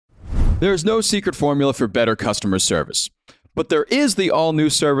There's no secret formula for better customer service, but there is the all-new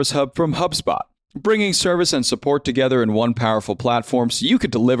Service Hub from HubSpot, bringing service and support together in one powerful platform so you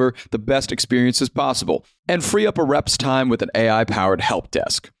can deliver the best experiences possible and free up a rep's time with an AI-powered help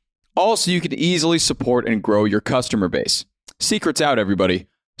desk. All so you can easily support and grow your customer base. Secrets out, everybody.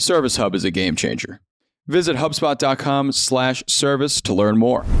 Service Hub is a game changer. Visit HubSpot.com/service to learn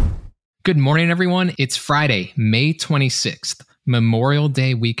more. Good morning, everyone. It's Friday, May 26th, Memorial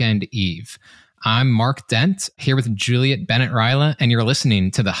Day weekend eve. I'm Mark Dent, here with Juliet Bennett-Rylah, and you're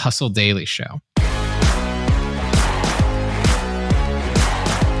listening to the Hustle Daily Show.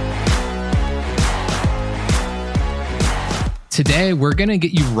 Today, we're going to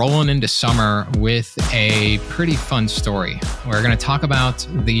get you rolling into summer with a pretty fun story. We're going to talk about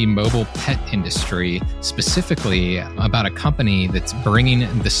the mobile pet industry, specifically about a company that's bringing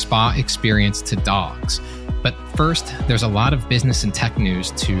the spa experience to dogs. But first, there's a lot of business and tech news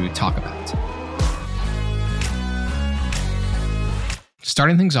to talk about.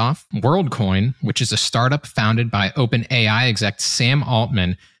 Starting things off, WorldCoin, which is a startup founded by OpenAI exec Sam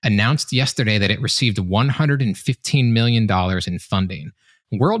Altman, announced yesterday that it received $115 million in funding.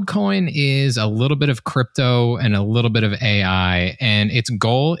 WorldCoin is a little bit of crypto and a little bit of AI, and its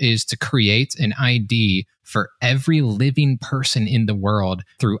goal is to create an ID for every living person in the world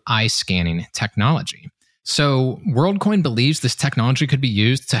through eye scanning technology. So WorldCoin believes this technology could be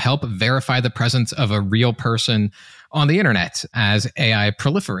used to help verify the presence of a real person on the internet as AI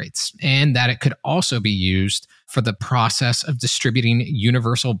proliferates, and that it could also be used for the process of distributing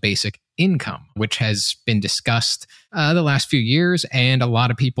universal basic income, which has been discussed the last few years, and a lot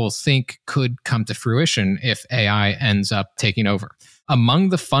of people think could come to fruition if AI ends up taking over. Among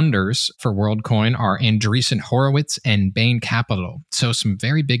the funders for WorldCoin are Andreessen Horowitz and Bain Capital, so some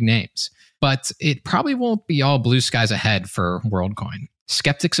very big names. But it probably won't be all blue skies ahead for WorldCoin.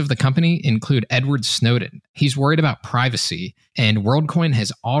 Skeptics of the company include Edward Snowden. He's worried about privacy, and WorldCoin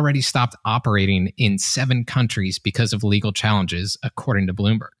has already stopped operating in 7 countries because of legal challenges, according to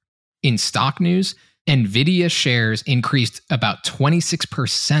Bloomberg. In stock news, NVIDIA shares increased about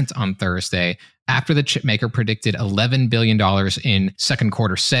 26% on Thursday after the chipmaker predicted $11 billion in second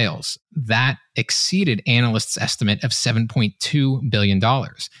quarter sales. That exceeded analysts' estimate of $7.2 billion.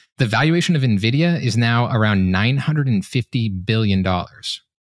 The valuation of NVIDIA is now around $950 billion.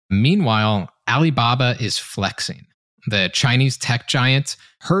 Meanwhile, Alibaba is flexing. The Chinese tech giant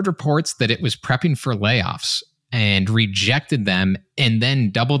heard reports that it was prepping for layoffs and rejected them, and then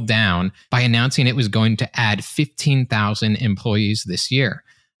doubled down by announcing it was going to add 15,000 employees this year.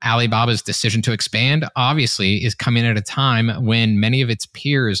 Alibaba's decision to expand, obviously, is coming at a time when many of its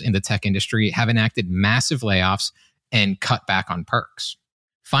peers in the tech industry have enacted massive layoffs and cut back on perks.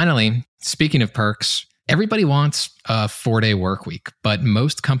 Finally, speaking of perks, everybody wants a 4-day work week, but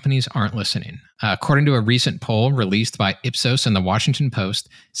most companies aren't listening. According to a recent poll released by Ipsos and the Washington Post,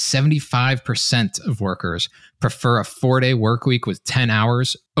 75% of workers prefer a 4-day work week with 10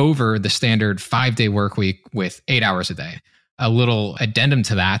 hours over the standard 5-day work week with 8 hours a day. A little addendum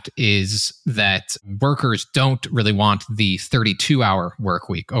to that is that workers don't really want the 32-hour work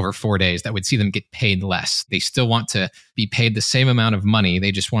week over 4 days. That would see them get paid less. They still want to be paid the same amount of money.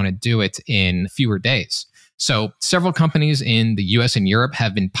 They just want to do it in fewer days. So several companies in the US and Europe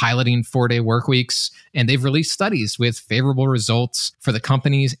have been piloting 4-day work weeks, and they've released studies with favorable results for the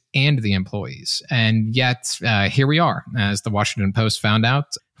companies and the employees. And yet, here we are. As the Washington Post found out,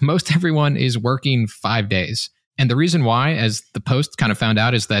 most everyone is working 5 days. And the reason why, as the Post kind of found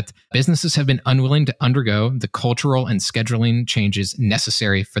out, is that businesses have been unwilling to undergo the cultural and scheduling changes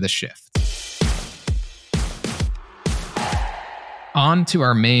necessary for the shift. On to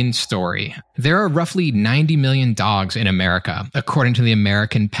our main story. There are roughly 90 million dogs in America, according to the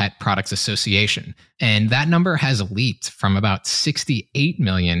American Pet Products Association. And that number has leaped from about 68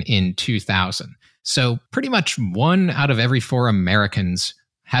 million in 2000. So pretty much 1 out of every 4 Americans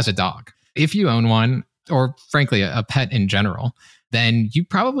has a dog. If you own one, or frankly, a pet in general, then you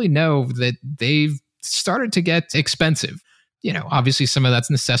probably know that they've started to get expensive. You know, obviously some of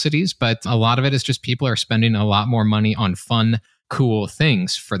that's necessities, but a lot of it is just people are spending a lot more money on fun, cool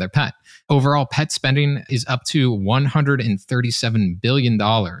things for their pet. Overall, pet spending is up to $137 billion in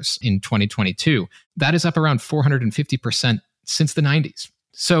 2022. That is up around 450% since the 90s.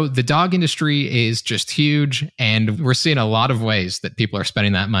 So the dog industry is just huge, and we're seeing a lot of ways that people are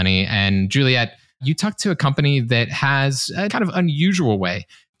spending that money. And Juliet, you talked to a company that has a kind of unusual way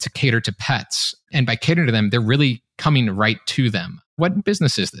to cater to pets. And by catering to them, they're really coming right to them. What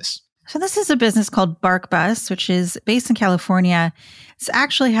business is this? So this is a business called BarkBus, which is based in California. It's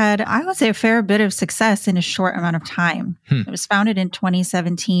actually had, I would say, a fair bit of success in a short amount of time. It was founded in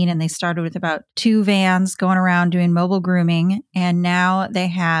 2017, and they started with about 2 vans going around doing mobile grooming. And now they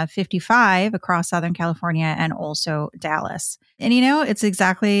have 55 across Southern California and also Dallas. And it's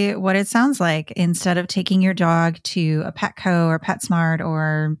exactly what it sounds like. Instead of taking your dog to a Petco or PetSmart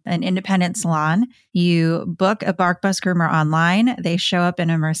or an independent salon, you book a BarkBus groomer online. They show up in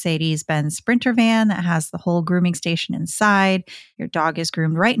a Mercedes-Benz Sprinter van that has the whole grooming station inside. Your dog is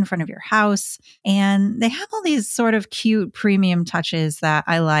groomed right in front of your house. And they have all these sort of cute premium touches that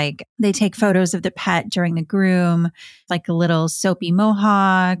I like. They take photos of the pet during the groom, like a little soapy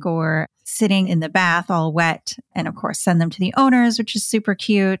mohawk or sitting in the bath all wet, and of course send them to the owners, which is super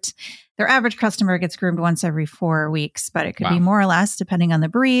cute. Their average customer gets groomed once every 4 weeks, but it could be more or less depending on the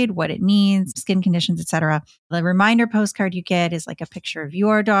breed, what it needs, skin conditions, etc. The reminder postcard you get is like a picture of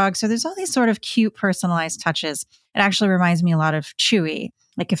your dog. So there's all these sort of cute personalized touches. It actually reminds me a lot of Chewy.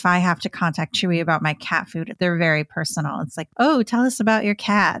 Like if I have to contact Chewy about my cat food, they're very personal. It's like, oh, tell us about your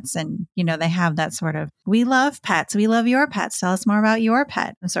cats. And, they have that sort of, we love pets. We love your pets. Tell us more about your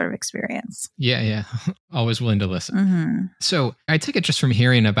pet sort of experience. Yeah. Always willing to listen. Mm-hmm. So I take it just from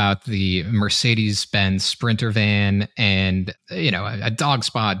hearing about the Mercedes-Benz Sprinter van and, a dog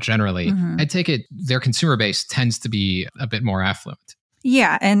spa generally, I take it their consumer base tends to be a bit more affluent.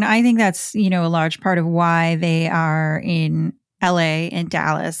 Yeah. And I think that's, a large part of why they are in LA and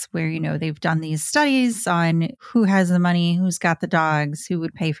Dallas, where, they've done these studies on who has the money, who's got the dogs, who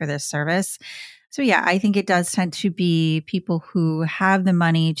would pay for this service. So yeah, I think it does tend to be people who have the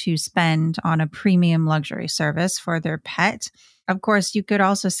money to spend on a premium luxury service for their pet. Of course, you could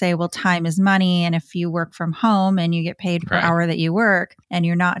also say, well, time is money. And if you work from home and you get paid per hour that you work and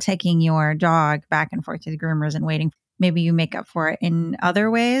you're not taking your dog back and forth to the groomers and waiting, maybe you make up for it in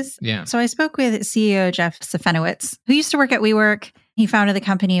other ways. Yeah. So I spoke with CEO Jeff Safenowitz, who used to work at WeWork. He founded the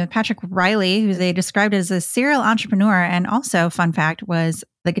company with Patrick Riley, who they described as a serial entrepreneur. And also, fun fact, was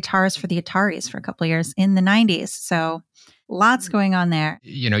the guitarist for the Ataris for a couple of years in the 90s. So lots going on there.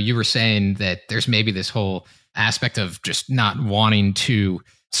 You were saying that there's maybe this whole aspect of just not wanting to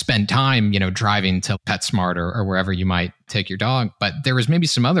spend time, driving to PetSmart or wherever you might take your dog. But there was maybe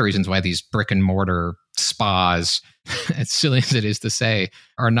some other reasons why these brick and mortar spas, as silly as it is to say,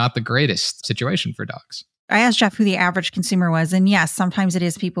 are not the greatest situation for dogs. I asked Jeff who the average consumer was. And yes, sometimes it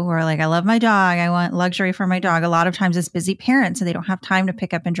is people who are like, I love my dog. I want luxury for my dog. A lot of times it's busy parents, so they don't have time to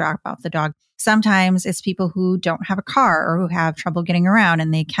pick up and drop off the dog. Sometimes it's people who don't have a car or who have trouble getting around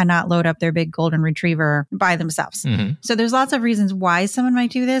and they cannot load up their big golden retriever by themselves. So there's lots of reasons why someone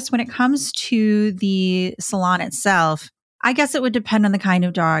might do this. When it comes to the salon itself, I guess it would depend on the kind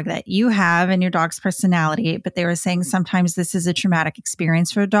of dog that you have and your dog's personality. But they were saying sometimes this is a traumatic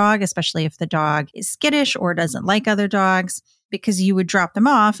experience for a dog, especially if the dog is skittish or doesn't like other dogs, because you would drop them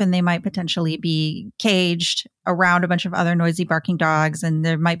off and they might potentially be caged around a bunch of other noisy barking dogs. And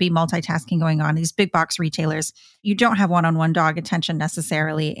there might be multitasking going on. These big box retailers, you don't have one-on-one dog attention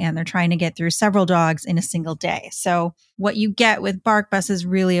necessarily. And they're trying to get through several dogs in a single day. So what you get with BarkBus is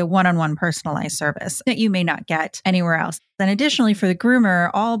really a one-on-one personalized service that you may not get anywhere else. Then additionally, for the groomer,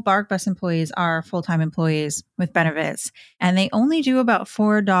 all BarkBus employees are full-time employees with benefits, and they only do about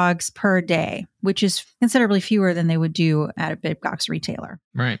 4 dogs per day, which is considerably fewer than they would do at a big box retailer.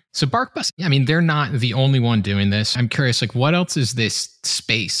 Right. So BarkBus, they're not the only one doing this. I'm curious, what else is this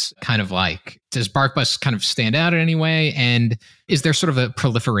space kind of like? Does BarkBus kind of stand out in any way? And is there sort of a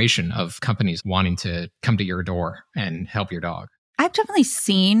proliferation of companies wanting to come to your door and help your dog? I've definitely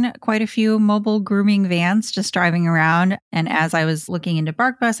seen quite a few mobile grooming vans just driving around. And as I was looking into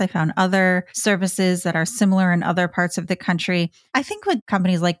BarkBus, I found other services that are similar in other parts of the country. I think what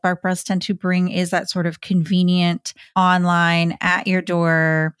companies like BarkBus tend to bring is that sort of convenient, online, at your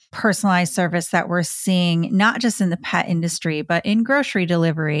door, personalized service that we're seeing, not just in the pet industry, but in grocery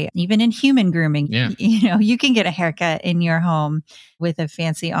delivery, even in human grooming. Yeah. You can get a haircut in your home with a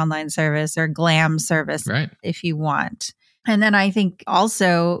fancy online service or glam service if you want. And then I think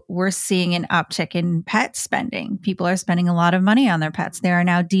also we're seeing an uptick in pet spending. People are spending a lot of money on their pets. There are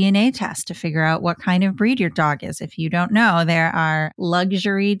now DNA tests to figure out what kind of breed your dog is. If you don't know, there are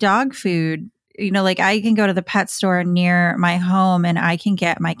luxury dog food. I can go to the pet store near my home and I can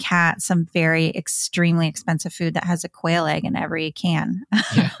get my cat some very extremely expensive food that has a quail egg in every can.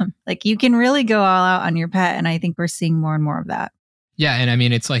 Yeah. You can really go all out on your pet. And I think we're seeing more and more of that. Yeah. And I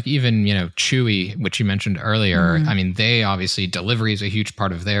mean, it's like even, Chewy, which you mentioned earlier, I mean, they obviously, delivery is a huge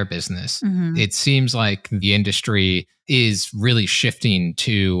part of their business. It seems like the industry is really shifting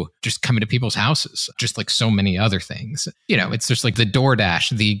to just coming to people's houses, just like so many other things. It's just like the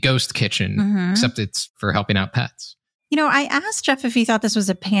DoorDash, the ghost kitchen, except it's for helping out pets. I asked Jeff if he thought this was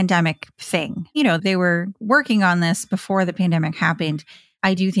a pandemic thing. They were working on this before the pandemic happened.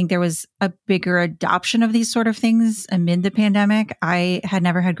 I do think there was a bigger adoption of these sort of things amid the pandemic. I had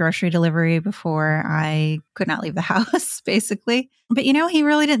never had grocery delivery before. I could not leave the house, basically. But, he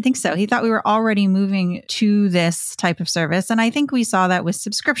really didn't think so. He thought we were already moving to this type of service. And I think we saw that with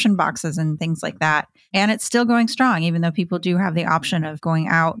subscription boxes and things like that. And it's still going strong, even though people do have the option of going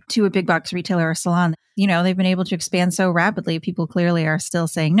out to a big box retailer or salon. They've been able to expand so rapidly. People clearly are still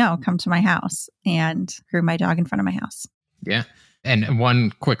saying, no, come to my house and groom my dog in front of my house. Yeah. And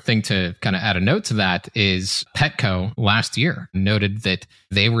one quick thing to kind of add a note to that is Petco last year noted that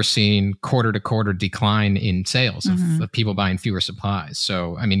they were seeing quarter to quarter decline in sales of people buying fewer supplies.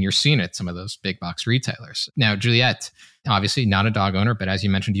 So, I mean, you're seeing it, some of those big box retailers. Now, Juliette, obviously not a dog owner, but as you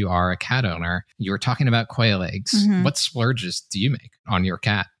mentioned, you are a cat owner. You were talking about quail eggs. What splurges do you make on your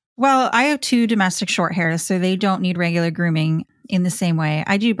cat? Well, I have 2 domestic short hairs, so they don't need regular grooming in the same way.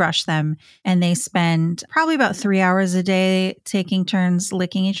 I do brush them, and they spend probably about 3 hours a day taking turns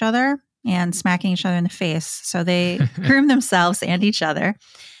licking each other and smacking each other in the face. So they groom themselves and each other.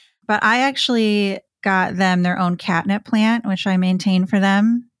 But I actually got them their own catnip plant, which I maintain for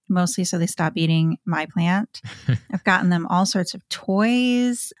them, mostly so they stop eating my plant. I've gotten them all sorts of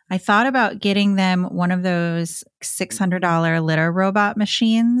toys. I thought about getting them one of those $600 litter robot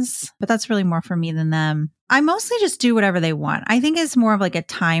machines, but that's really more for me than them. I mostly just do whatever they want. I think it's more of like a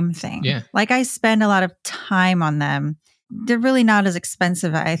time thing. Yeah. Like I spend a lot of time on them. They're really not as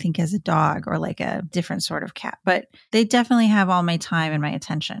expensive, I think, as a dog or like a different sort of cat, but they definitely have all my time and my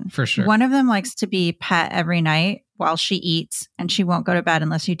attention. For sure. One of them likes to be pet every night while she eats, and she won't go to bed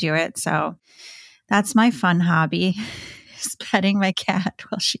unless you do it. So that's my fun hobby, is petting my cat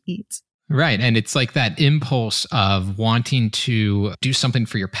while she eats. Right. And it's like that impulse of wanting to do something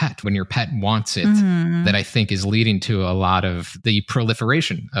for your pet when your pet wants it that I think is leading to a lot of the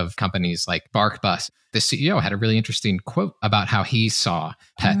proliferation of companies like BarkBus. The CEO had a really interesting quote about how he saw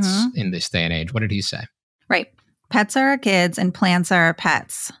pets in this day and age. What did he say? Right. Pets are our kids and plants are our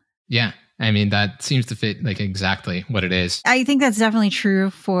pets. Yeah. I mean, that seems to fit like exactly what it is. I think that's definitely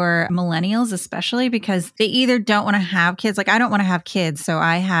true for millennials, especially because they either don't want to have kids. Like I don't want to have kids. So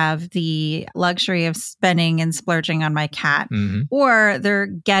I have the luxury of spending and splurging on my cat, or they're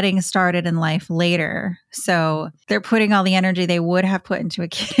getting started in life later. So they're putting all the energy they would have put into a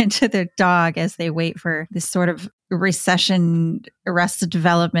kid into their dog as they wait for this sort of recession arrested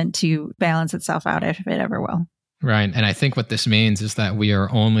development to balance itself out, if it ever will. Right. And I think what this means is that we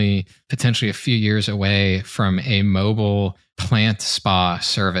are only potentially a few years away from a mobile plant spa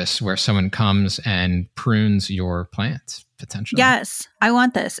service where someone comes and prunes your plant, potentially. Yes, I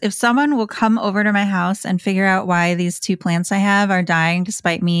want this. If someone will come over to my house and figure out why these 2 plants I have are dying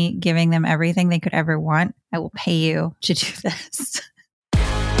despite me giving them everything they could ever want, I will pay you to do this.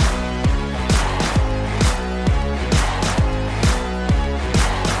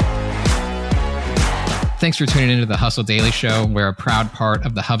 Thanks for tuning into the Hustle Daily Show. We're a proud part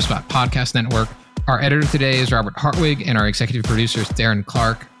of the HubSpot Podcast Network. Our editor today is Robert Hartwig, and our executive producer is Darren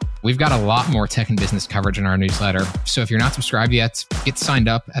Clark. We've got a lot more tech and business coverage in our newsletter. So if you're not subscribed yet, get signed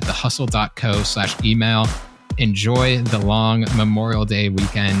up at thehustle.co/email. Enjoy the long Memorial Day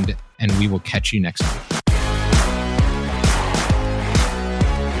weekend, and we will catch you next week.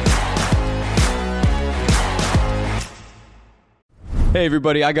 Hey,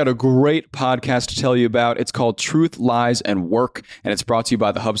 everybody, I got a great podcast to tell you about. It's called Truth, Lies, and Work, and it's brought to you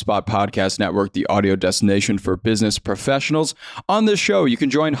by the HubSpot Podcast Network, the audio destination for business professionals. On this show, you can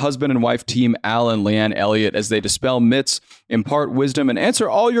join husband and wife team Al and Leanne Elliott as they dispel myths, impart wisdom, and answer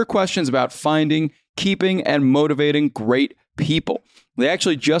all your questions about finding, keeping, and motivating great people. They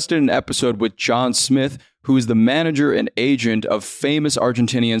actually just did an episode with John Smith, who is the manager and agent of famous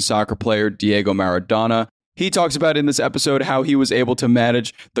Argentinian soccer player Diego Maradona. He talks about in this episode how he was able to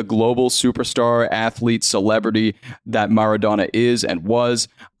manage the global superstar, athlete, celebrity that Maradona is and was.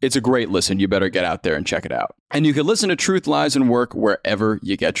 It's a great listen. You better get out there and check it out. And you can listen to Truth, Lies, and Work wherever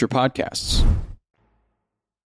you get your podcasts.